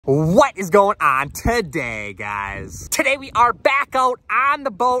What is going on today, guys? Today we are back out on the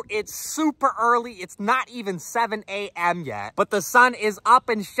boat. It's super early. It's not even 7 a.m. yet, but the sun is up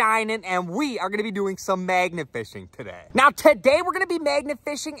and shining, and we are going to be doing some magnet fishing today. Now, today we're going to be magnet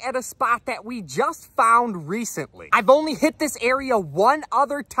fishing at a spot that we just found recently. I've only hit this area one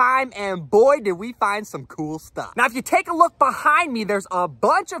other time, and boy, did we find some cool stuff. Now, if you take a look behind me, there's a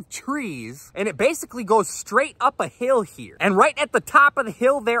bunch of trees, and it basically goes straight up a hill here. And right at the top of the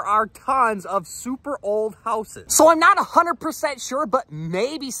hill, there are tons of super old houses. So I'm not 100% sure, but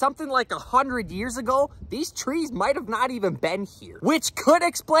maybe something like 100 years ago, these trees might have not even been here, which could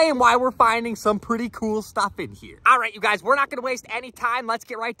explain why we're finding some pretty cool stuff in here. All right, you guys, we're not gonna waste any time. Let's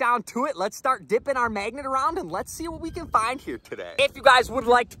get right down to it. Let's start dipping our magnet around and let's see what we can find here today. If you guys would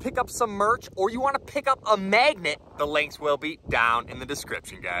like to pick up some merch or you wanna pick up a magnet, the links will be down in the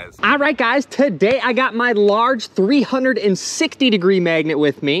description, guys. All right, guys, today I got my large 360-degree magnet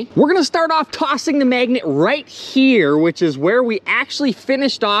with me. We're gonna start off tossing the magnet right here, which is where we actually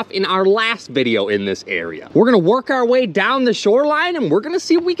finished off in our last video in this area. We're gonna work our way down the shoreline and we're gonna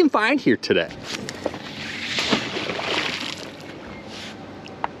see what we can find here today.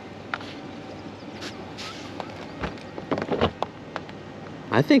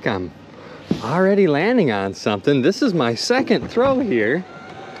 I think I'm already landing on something. This is my second throw here.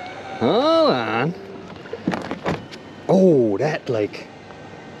 Hold on. Oh,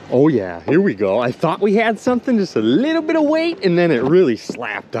 oh yeah, here we go. I thought we had something, just a little bit of weight, and then it really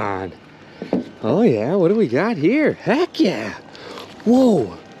slapped on. Oh yeah, what do we got here? Heck yeah.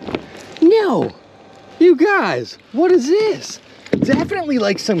 Whoa. No. You guys, what is this? Definitely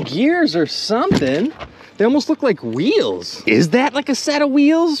like some gears or something. They almost look like wheels. Is that like a set of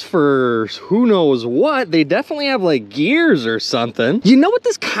wheels for who knows what? They definitely have like gears or something. You know what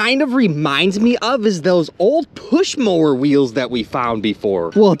this kind of reminds me of is those old push mower wheels that we found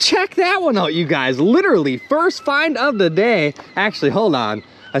before. Well, check that one out, you guys. Literally, first find of the day. Actually, hold on.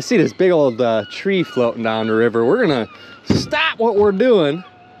 I see this big old tree floating down the river. We're gonna stop what we're doing.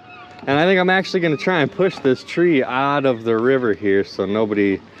 And I think I'm actually gonna try and push this tree out of the river here so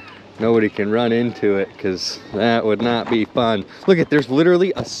nobody can run into it, because that would not be fun. Look at, there's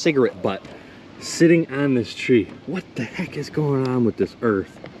literally a cigarette butt sitting on this tree. What the heck is going on with this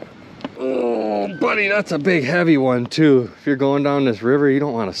earth? Oh, buddy, that's a big heavy one too. If you're going down this river, you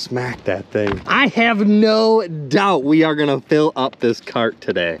don't want to smack that thing. I have no doubt we are gonna fill up this cart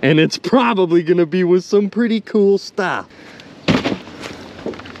today, and it's probably gonna be with some pretty cool stuff.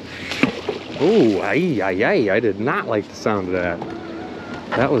 Oh, I did not like the sound of that.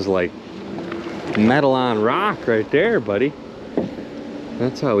 That was like metal on rock right there, buddy.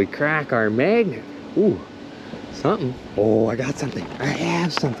 That's how we crack our magnet. Ooh, something. Oh, I got something. I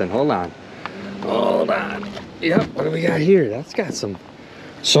have something. Hold on. Hold on. Yep, what do we got here? That's got some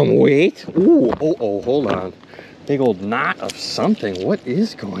weight. Ooh, oh, hold on. Big old knot of something. What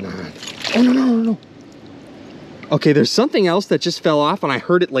is going on? Oh, no. Okay, there's something else that just fell off and I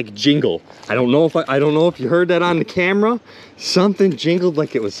heard it like jingle. I don't know if you heard that on the camera. Something jingled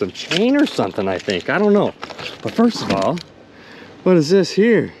like it was some chain or something, I think. I don't know. But first of all, what is this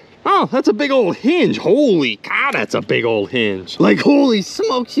here? Oh, that's a big old hinge. Holy cow, that's a big old hinge. Like, holy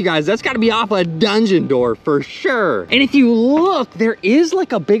smokes, you guys. That's gotta be off a dungeon door for sure. And if you look, there is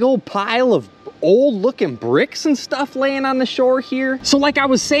like a big old pile of old looking bricks and stuff laying on the shore here. So like I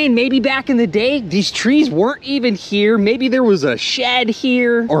was saying, maybe back in the day, these trees weren't even here. Maybe there was a shed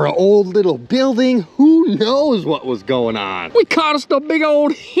here or an old little building. Who knows what was going on? We caught us a big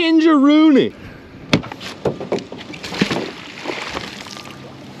old hinge-a-rooney.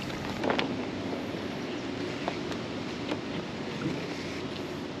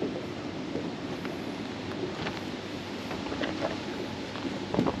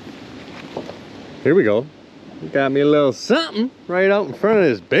 Here we go. Got me a little something right out in front of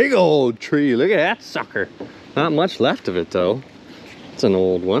this big old tree. Look at that sucker. Not much left of it though. It's an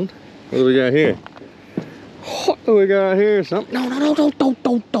old one. What do we got here? What do we got here? Something. No, don't.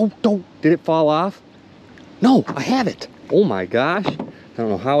 Did it fall off? No, I have it. Oh my gosh. I don't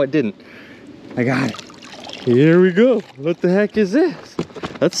know how it didn't. I got it. Here we go. What the heck is this?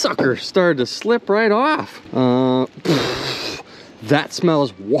 That sucker started to slip right off. That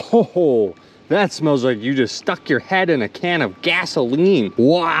smells, whoa. That smells like you just stuck your head in a can of gasoline.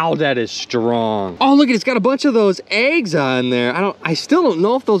 Wow, that is strong. Oh, look, it's got a bunch of those eggs on there. I still don't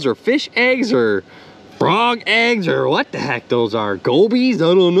know if those are fish eggs or frog eggs or what the heck those are. Gobies?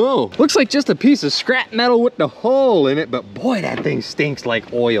 I don't know. Looks like just a piece of scrap metal with the hole in it, but boy, that thing stinks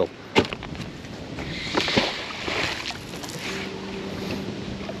like oil.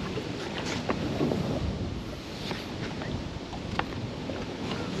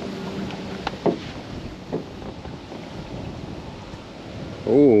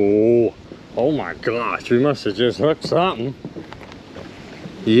 Oh, oh my gosh, we must have just hooked something.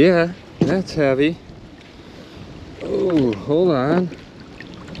 Yeah, that's heavy. Oh, hold on.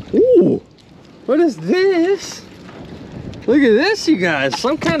 Ooh, what is this? Look at this, you guys.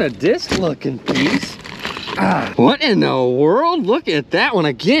 Some kind of disc looking piece. Ah, what in the world? Look at that one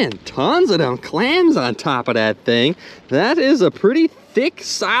again. Tons of them clams on top of that thing. That is a pretty thick,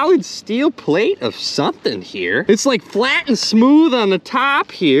 solid steel plate of something here. It's like flat and smooth on the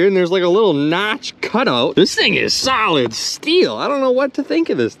top here, and there's like a little notch cutout. This thing is solid steel. I don't know what to think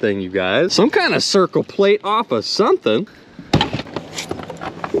of this thing, you guys. Some kind of circle plate off of something.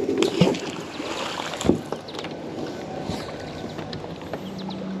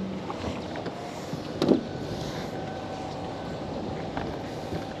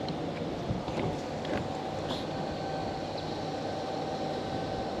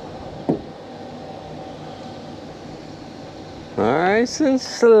 Nice and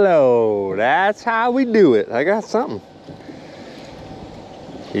slow. That's how we do it. I got something.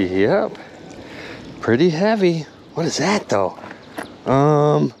 Yep. Pretty heavy. What is that though?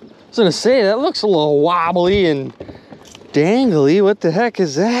 I was gonna say that looks a little wobbly and dangly. What the heck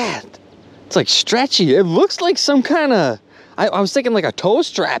is that? It's like stretchy. It looks like some kind of, I was thinking like a toe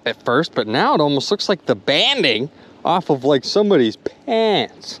strap at first, but now it almost looks like the banding off of like somebody's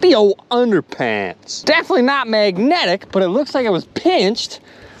pants. The old underpants. Definitely not magnetic, but it looks like it was pinched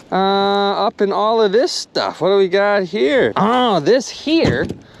up in all of this stuff. What do we got here? Oh, this here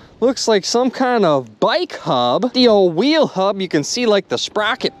looks like some kind of bike hub. The old wheel hub, you can see like the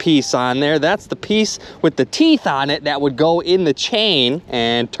sprocket piece on there. That's the piece with the teeth on it that would go in the chain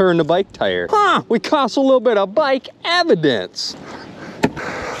and turn the bike tire. Huh, we caught a little bit of bike evidence.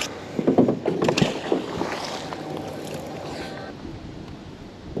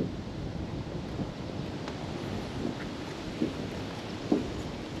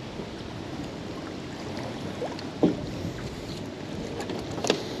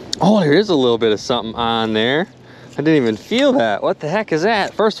 Oh, there is a little bit of something on there. I didn't even feel that. What the heck is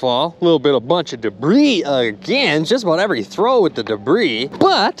that? First of all, a little bit of bunch of debris again. Just about every throw with the debris.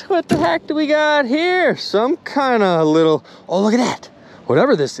 But what the heck do we got here? Some kind of little, oh, look at that.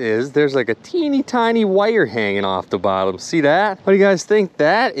 Whatever this is, there's like a teeny tiny wire hanging off the bottom. See that? What do you guys think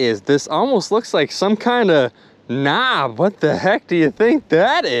that is? This almost looks like some kind of knob. What the heck do you think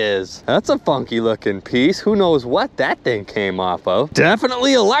that is? That's a funky looking piece. Who knows what that thing came off of?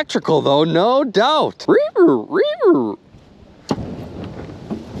 Definitely electrical though, no doubt. Reever, reever.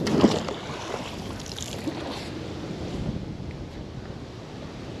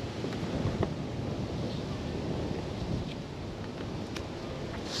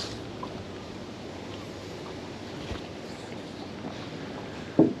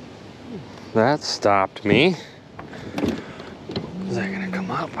 That stopped me. Is that gonna come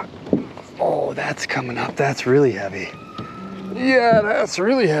up? Oh, that's coming up. That's really heavy. Yeah, that's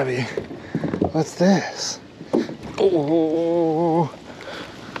really heavy. What's this? Oh,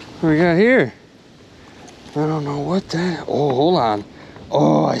 what do we got here? I don't know what that, oh, hold on.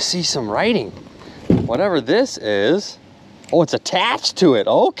 Oh, I see some writing. Whatever this is. Oh, it's attached to it.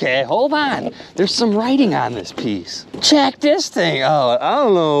 Okay, hold on. There's some writing on this piece. Check this thing out. I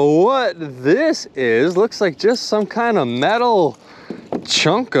don't know what this is. Looks like just some kind of metal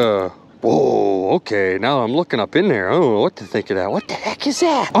chunk of, whoa, okay. Now I'm looking up in there. I don't know what to think of that. What the heck is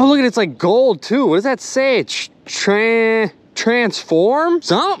that? Oh, look at it. It's like gold too. What does that say? Transform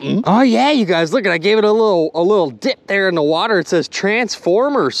something. Oh yeah, you guys, look at, I gave it a little dip there in the water. It says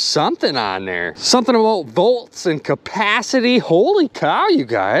transform or something on there. Something about volts and capacity. Holy cow, you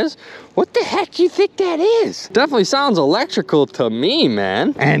guys. What the heck do you think that is? Definitely sounds electrical to me,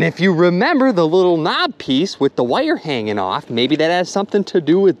 man. And if you remember the little knob piece with the wire hanging off, maybe that has something to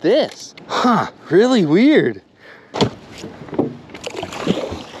do with this. Huh, really weird.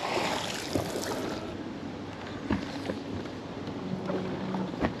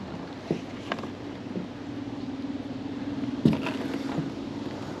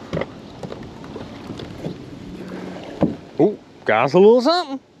 Oh, got us a little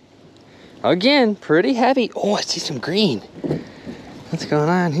something. Again, pretty heavy. Oh, I see some green. What's going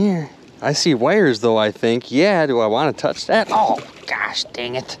on here? I see wires though, I think. Yeah, do I want to touch that? Oh, gosh,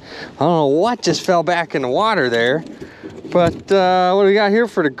 dang it. I don't know what just fell back in the water there. But what do we got here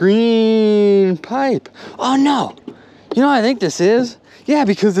for the green pipe? Oh, no. You know what I think this is? Yeah,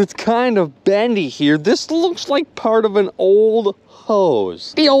 because it's kind of bendy here. This looks like part of an old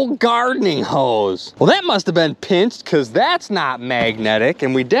hose. The old gardening hose. Well, that must have been pinched because that's not magnetic,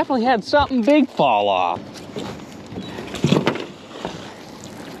 and we definitely had something big fall off.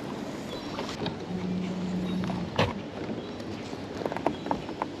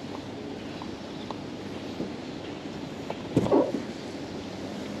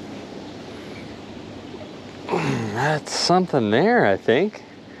 got something there, I think.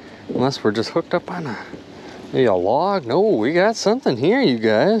 Unless we're just hooked up on maybe a log. No, we got something here, you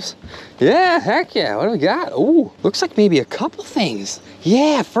guys. Yeah, heck yeah. What do we got? Ooh, looks like maybe a couple things.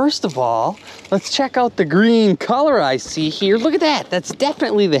 Yeah, first of all, let's check out the green color I see here. Look at that. That's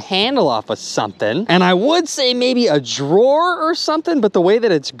definitely the handle off of something. And I would say maybe a drawer or something, but the way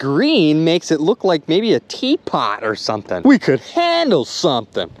that it's green makes it look like maybe a teapot or something. We could handle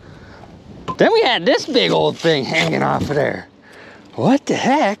something. Then we had this big old thing hanging off of there. What the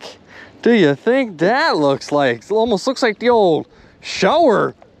heck do you think that looks like? It almost looks like the old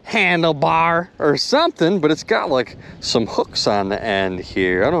shower handlebar or something, but it's got like some hooks on the end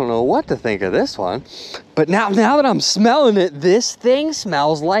here. I don't know what to think of this one. But now that I'm smelling it, this thing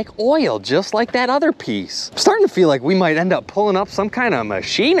smells like oil, just like that other piece. I'm starting to feel like we might end up pulling up some kind of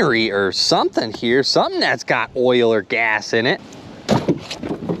machinery or something here, something that's got oil or gas in it.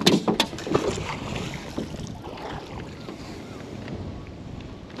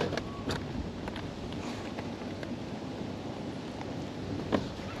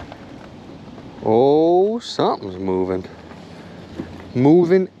 Oh, something's moving.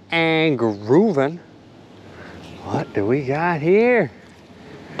 Moving and grooving. What do we got here?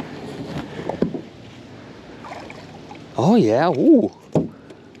 Oh yeah, ooh.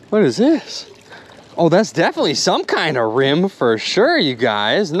 What is this? Oh, that's definitely some kind of rim for sure, you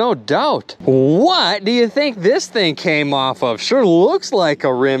guys, no doubt. What do you think this thing came off of? Sure looks like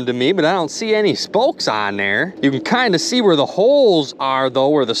a rim to me, but I don't see any spokes on there. You can kind of see where the holes are though,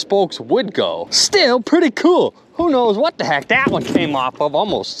 where the spokes would go. Still pretty cool. Who knows what the heck that one came off of?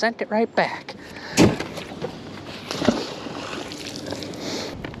 Almost sent it right back.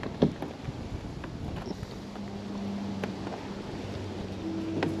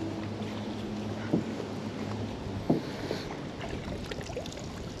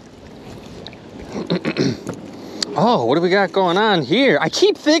 Oh, what do we got going on here? I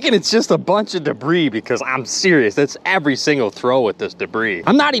keep thinking it's just a bunch of debris because I'm serious. That's every single throw with this debris.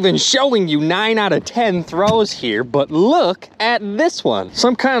 I'm not even showing you 9 out of 10 throws here, but look at this one.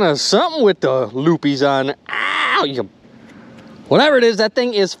 Some kind of something with the loopies on it. Ow, you... Whatever it is, that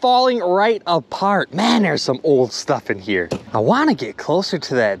thing is falling right apart. Man, there's some old stuff in here. I want to get closer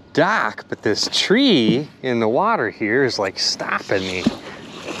to that dock, but this tree in the water here is like stopping me.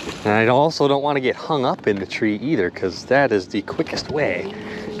 And I also don't want to get hung up in the tree either, because that is the quickest way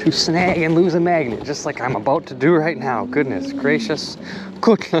to snag and lose a magnet, just like I'm about to do right now. Goodness gracious.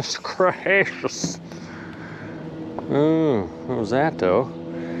 Goodness gracious. Oh, what was that though?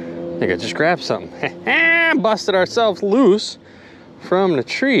 I think I just grabbed something. Busted ourselves loose from the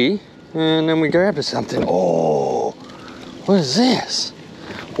tree, and then we grabbed something. Oh, what is this?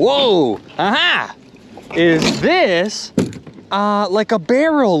 Whoa, aha! Is this like a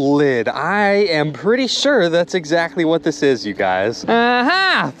barrel lid? I am pretty sure that's exactly what this is, you guys.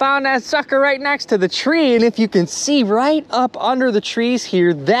 Aha! Found that sucker right next to the tree, and if you can see right up under the trees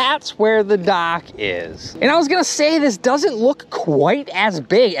here, that's where the dock is. And I was gonna say, this doesn't look quite as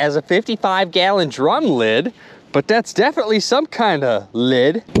big as a 55-gallon drum lid, but that's definitely some kind of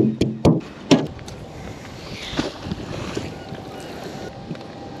lid.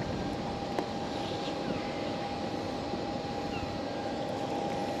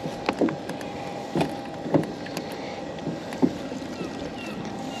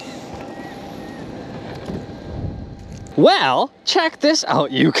 Well, check this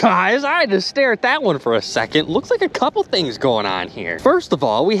out, you guys. I had to stare at that one for a second. Looks like a couple things going on here. First of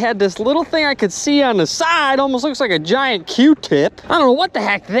all, we had this little thing I could see on the side. Almost looks like a giant Q-tip. I don't know what the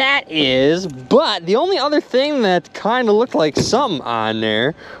heck that is, but the only other thing that kind of looked like something on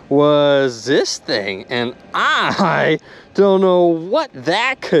there was this thing. And I don't know what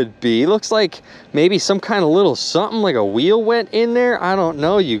that could be. Looks like maybe some kind of little something, like a wheel went in there. I don't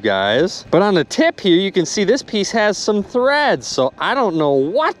know, you guys. But on the tip here, you can see this piece has some threads. So I don't know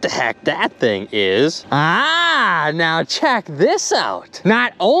what the heck that thing is. Ah, now check this out.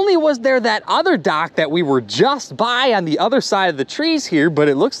 Not only was there that other dock that we were just by on the other side of the trees here, but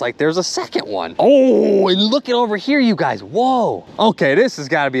it looks like there's a second one. Oh, and look at over here, you guys. Whoa. Okay, this has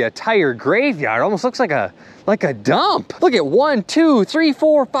got to be a tire graveyard. Almost looks like a dump. Look at 1, 2, 3,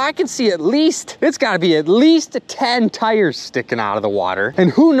 4, 5. I can see it's got to be at least 10 tires sticking out of the water. And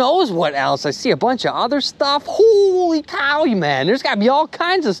who knows what else. I see a bunch of other stuff. Holy cow, man. There's got to be all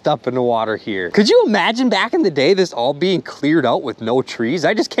kinds of stuff in the water here. Could you imagine back in the day this all being cleared out with no trees?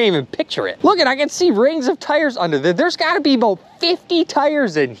 I just can't even picture it. Look, I can see rings of tires under there. There's got to be about 50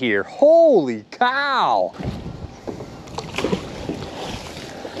 tires in here. Holy cow.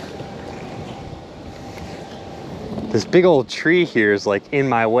 This big old tree here is like in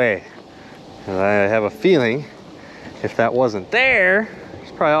my way. And I have a feeling if that wasn't there,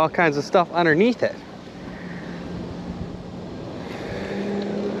 there's probably all kinds of stuff underneath it.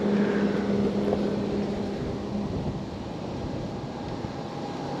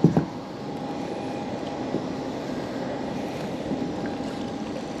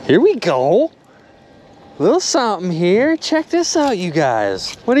 Here we go. Little something here. Check this out, you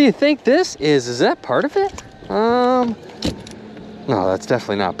guys. What do you think this is? Is that part of it? No, that's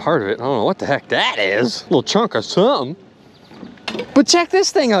definitely not part of it. I don't know what the heck that is. A little chunk of something. But check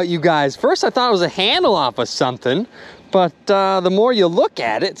this thing out, you guys. First, I thought it was a handle off of something, but the more you look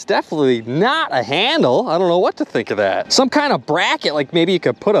at it, it's definitely not a handle. I don't know what to think of that. Some kind of bracket, like maybe you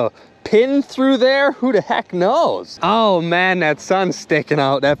could put a pin through there. Who the heck knows? Oh man, that sun's sticking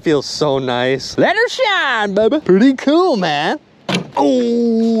out. That feels so nice. Let her shine, baby. Pretty cool, man.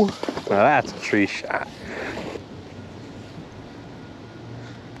 Oh, now that's a tree shot.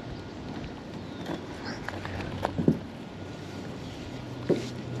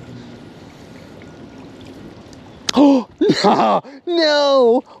 Oh,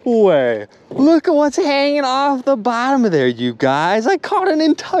 no way. Look at what's hanging off the bottom of there, you guys. I caught an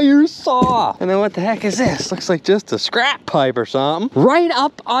entire saw. And then what the heck is this? Looks like just a scrap pipe or something. Right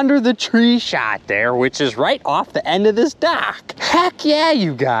up under the tree shot there, which is right off the end of this dock. Heck yeah,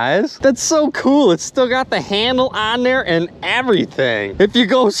 you guys. That's so cool. It's still got the handle on there and everything. If you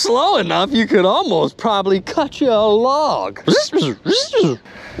go slow enough, you could almost probably cut you a log.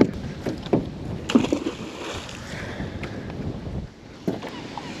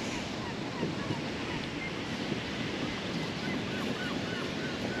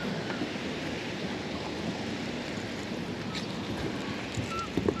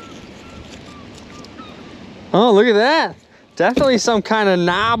 Oh, look at that. Definitely some kind of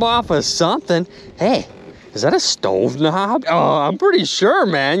knob off of something. Hey, is that a stove knob? Oh, I'm pretty sure,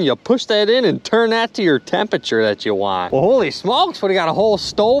 man. You push that in and turn that to your temperature that you want. Well, holy smokes, what, do you got a whole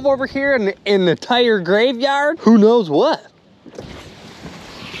stove over here in the tire graveyard? Who knows what?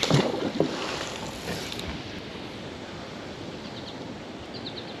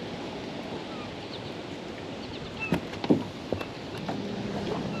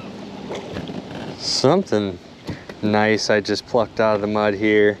 Something nice I just plucked out of the mud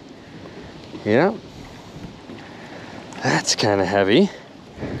here. Yep. That's kind of heavy.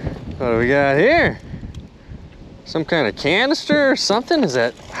 What do we got here? Some kind of canister or something? Is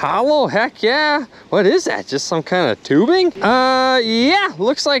that hollow? Heck yeah. What is that? Just some kind of tubing? Yeah,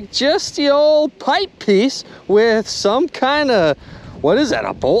 looks like just the old pipe piece with some kind of, what is that,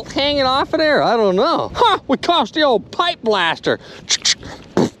 a bolt hanging off of there? I don't know. Huh, we caught the old pipe blaster.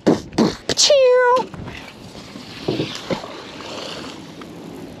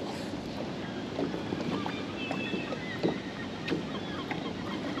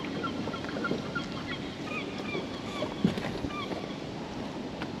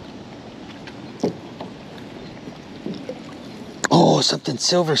 Oh, something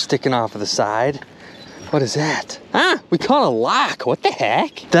silver sticking off of the side. What is that? Ah, we caught a lock. What the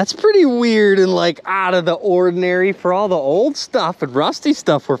heck? That's pretty weird and like out of the ordinary for all the old stuff and rusty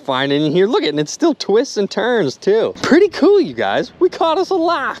stuff we're finding in here. Look at it, and it still twists and turns too. Pretty cool, you guys. We caught us a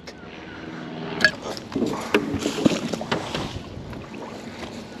lock.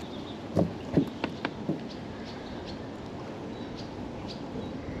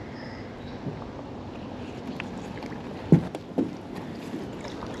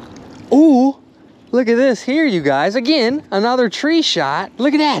 Ooh. Look at this here, you guys. Again, another tree shot.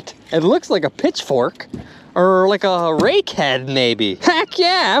 Look at that. It looks like a pitchfork or like a rake head maybe. Heck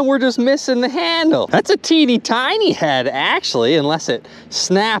yeah, we're just missing the handle. That's a teeny tiny head actually, unless it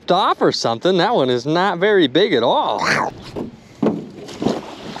snapped off or something. That one is not very big at all.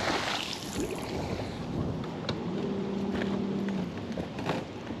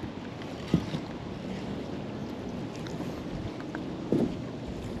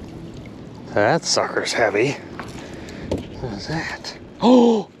 That sucker's heavy. What is that?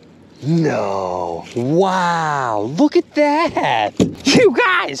 Oh, no. Wow, look at that. You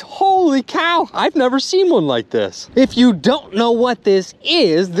guys, holy cow. I've never seen one like this. If you don't know what this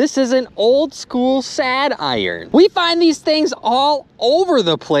is an old school sad iron. We find these things all over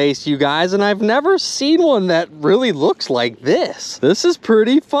the place, you guys, and I've never seen one that really looks like this. This is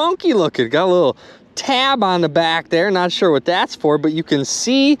pretty funky looking. Got a little tab on the back there, not sure what that's for, but you can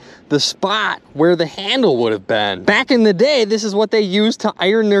see the spot where the handle would have been. Back in the day, this is what they used to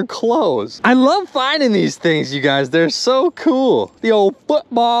iron their clothes. I love finding these things, you guys. They're so cool. The old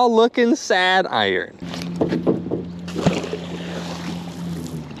football looking sad iron.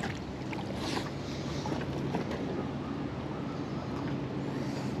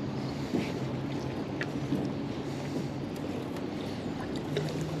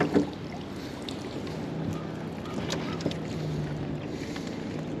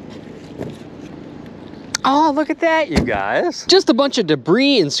 Oh, look at that, you guys. Just a bunch of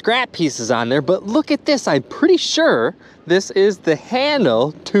debris and scrap pieces on there, but look at this. I'm pretty sure this is the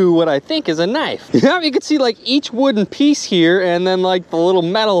handle to what I think is a knife. Yeah, you can see like each wooden piece here and then like the little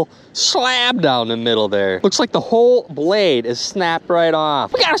metal slab down the middle there. Looks like the whole blade is snapped right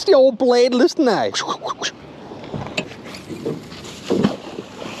off. We got us the old bladeless knife.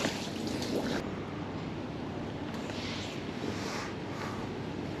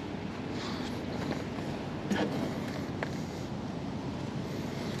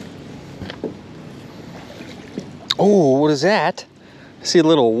 Oh, what is that? I see a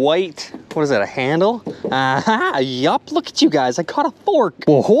little white, what is that, a handle? Aha, yup, look at you guys, I caught a fork.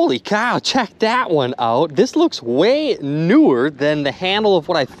 Well, holy cow, check that one out. This looks way newer than the handle of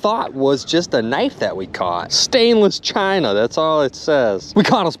what I thought was just a knife that we caught. Stainless china, that's all it says. We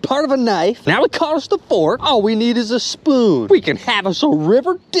caught us part of a knife, now we caught us the fork. All we need is a spoon. We can have us a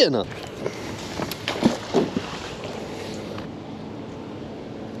river dinner.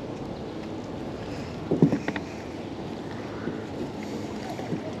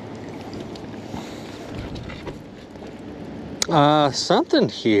 Something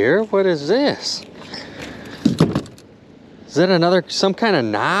here. What is this? Is that some kind of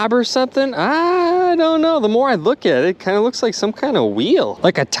knob or something? I don't know. The more I look at it, it kind of looks like some kind of wheel.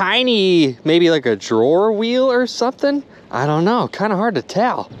 Like a tiny, maybe like a drawer wheel or something. I don't know. Kind of hard to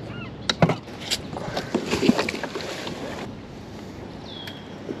tell.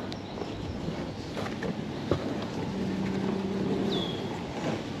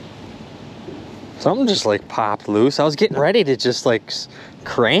 Something just like popped loose. I was getting ready to just like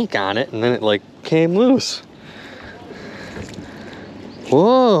crank on it and then it like came loose.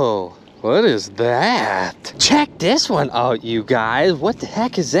 Whoa, what is that? Check this one out, you guys. What the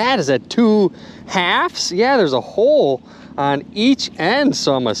heck is that? Is that 2 halves? Yeah, there's a hole on each end.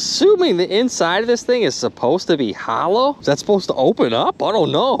 So I'm assuming the inside of this thing is supposed to be hollow. Is that supposed to open up? I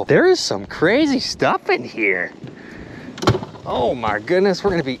don't know. There is some crazy stuff in here. Oh my goodness,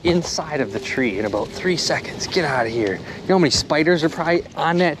 we're gonna be inside of the tree in about 3 seconds. Get out of here. You know how many spiders are probably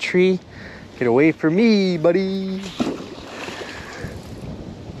on that tree? Get away from me, buddy.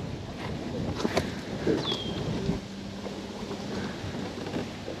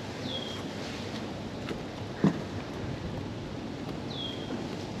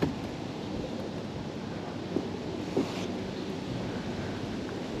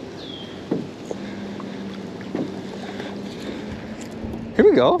 Here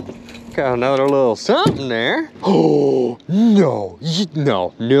we go. Got another little something there. Oh, no,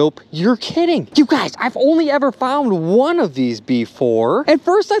 nope, you're kidding. You guys, I've only ever found one of these before. At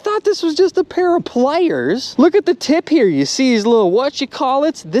first, I thought this was just a pair of pliers. Look at the tip here. You see these little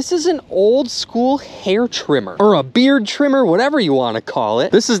whatchamacallits? This is an old school hair trimmer or a beard trimmer, whatever you want to call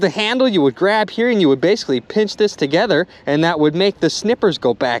it. This is the handle you would grab here and you would basically pinch this together and that would make the snippers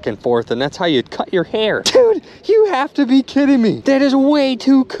go back and forth and that's how you'd cut your hair. Dude, you have to be kidding me. That is way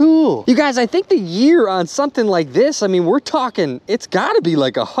too cool. You guys, I think the year on something like this, I mean, we're talking, it's gotta be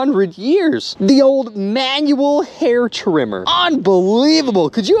like 100 years. The old manual hair trimmer. Unbelievable.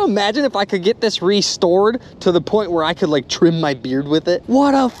 Could you imagine if I could get this restored to the point where I could like trim my beard with it?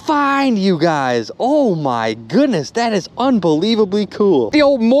 What a find, you guys. Oh my goodness, that is unbelievably cool. The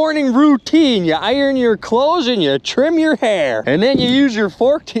old morning routine, you iron your clothes and you trim your hair. And then you use your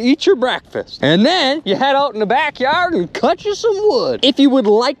fork to eat your breakfast. And then you head out in the backyard and cut you some wood. If you would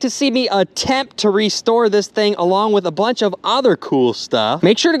like to see me attempt to restore this thing along with a bunch of other cool stuff,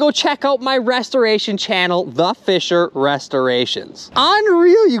 make sure to go check out my restoration channel, The Fisher Restorations.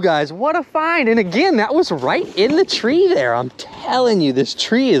 Unreal, you guys, what a find. And again, that was right in the tree there. I'm telling you, this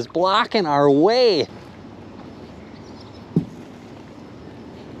tree is blocking our way.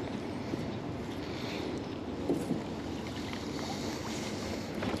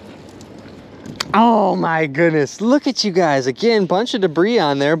 Oh my goodness, look at you guys. Again, bunch of debris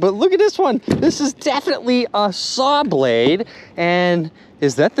on there, but look at this one. This is definitely a saw blade. And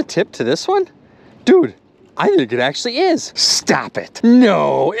is that the tip to this one? Dude, I think it actually is. Stop it.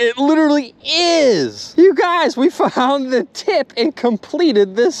 No, it literally is. You guys, we found the tip and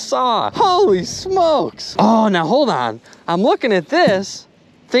completed this saw. Holy smokes. Oh, now hold on. I'm looking at this,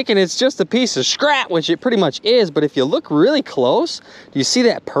 thinking it's just a piece of scrap, which it pretty much is, but if you look really close, do you see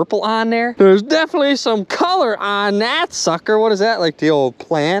that purple on there? There's definitely some color on that sucker. What is that, like the old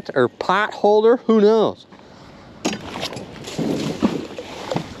plant or pot holder? Who knows?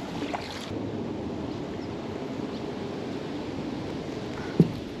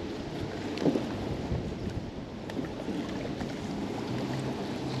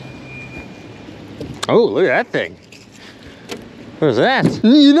 Oh, look at that thing. What is that?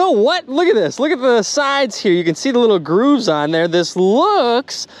 You know what? Look at this. Look at the sides here. You can see the little grooves on there. This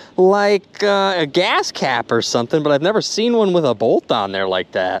looks like a gas cap or something, but I've never seen one with a bolt on there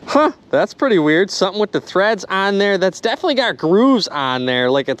like that. Huh, that's pretty weird. Something with the threads on there. That's definitely got grooves on there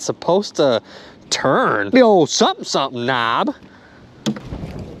like it's supposed to turn. The old something knob.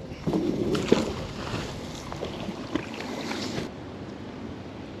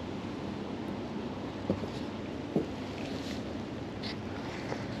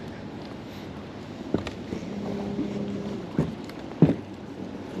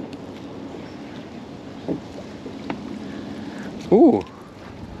 Ooh,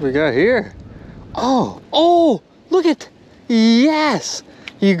 what we got here? Oh, look at, yes.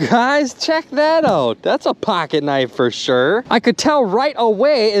 You guys, check that out. That's a pocket knife for sure. I could tell right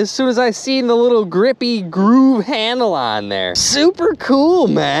away as soon as I seen the little grippy groove handle on there. Super cool,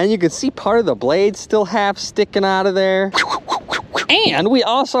 man. You can see part of the blade still half sticking out of there. And we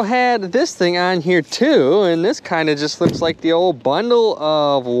also had this thing on here too, and this kind of just looks like the old bundle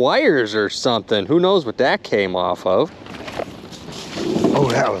of wires or something. Who knows what that came off of. Oh,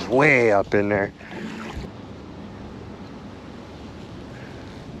 that was way up in there.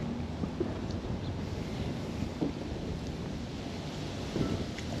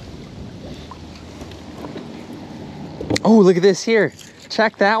 Oh, look at this here.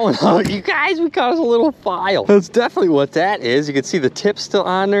 Check that one out. You guys, we caught us a little file. That's definitely what that is. You can see the tip still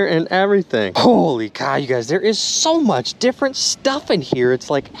on there and everything. Holy cow, you guys, there is so much different stuff in here. It's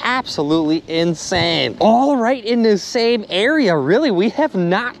like absolutely insane. All right in the same area, really. We have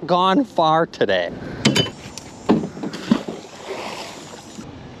not gone far today.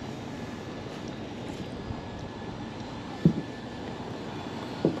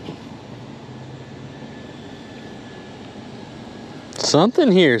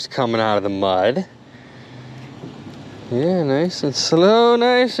 Something here is coming out of the mud. Yeah, nice and slow,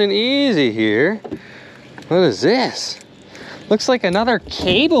 nice and easy here. What is this? Looks like another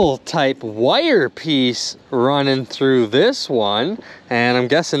cable type wire piece running through this one. And I'm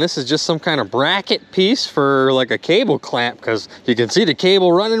guessing this is just some kind of bracket piece for like a cable clamp, because you can see the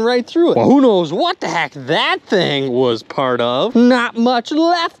cable running right through it. Well, who knows what the heck that thing was part of? Not much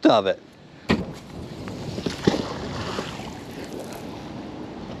left of it.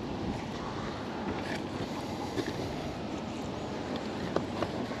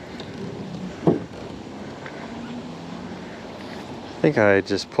 I think I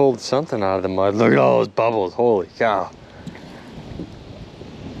just pulled something out of the mud. Look at all those bubbles, holy cow.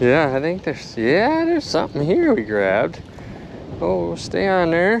 Yeah, I think there's something here we grabbed. Oh, stay on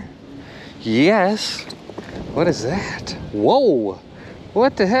there. Yes. What is that? Whoa.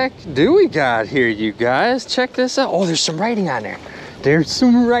 What the heck do we got here, you guys? Check this out. Oh, there's some writing on there. There's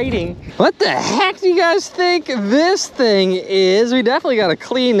some writing. What the heck do you guys think this thing is? We definitely got to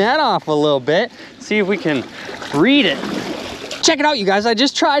clean that off a little bit. See if we can read it. Check it out, you guys. I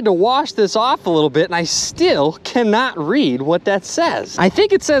just tried to wash this off a little bit and I still cannot read what that says. I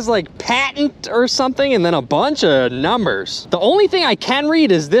think it says like patent or something and then a bunch of numbers. The only thing I can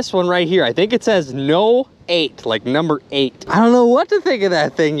read is this one right here. I think it says no 8, like number 8. I don't know what to think of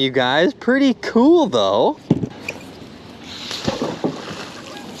that thing, you guys. Pretty cool though.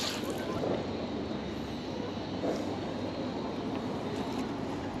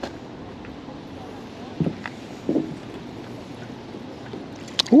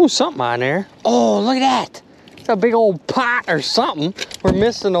 Ooh, something on there. Oh, look at that. It's a big old pot or something. We're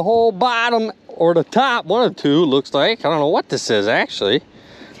missing the whole bottom or the top. One of the two looks like. I don't know what this is actually.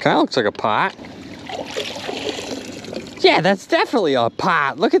 Kind of looks like a pot. Yeah, that's definitely a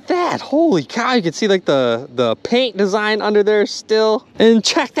pot. Look at that. Holy cow, you can see like the paint design under there still. And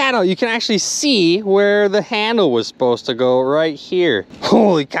check that out. You can actually see where the handle was supposed to go right here.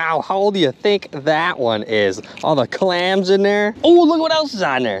 Holy cow, how old do you think that one is? All the clams in there. Oh, look what else is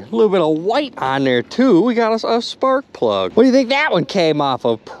on there. A little bit of white on there too. We got us a spark plug. What do you think that one came off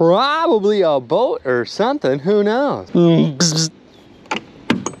of? Probably a boat or something. Who knows?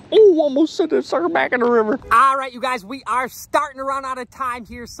 Oh, almost sent that sucker back in the river. All right, you guys, we are starting to run out of time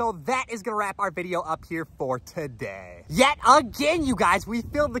here, so that is going to wrap our video up here for today. Yet again, you guys, we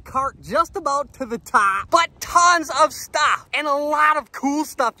filled the cart just about to the top, but tons of stuff and a lot of cool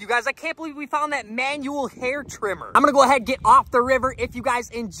stuff, you guys. I can't believe we found that manual hair trimmer. I'm going to go ahead and get off the river. If you guys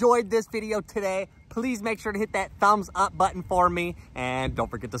enjoyed this video today, please make sure to hit that thumbs up button for me, and don't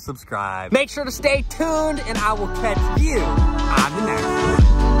forget to subscribe. Make sure to stay tuned, and I will catch you on the next one.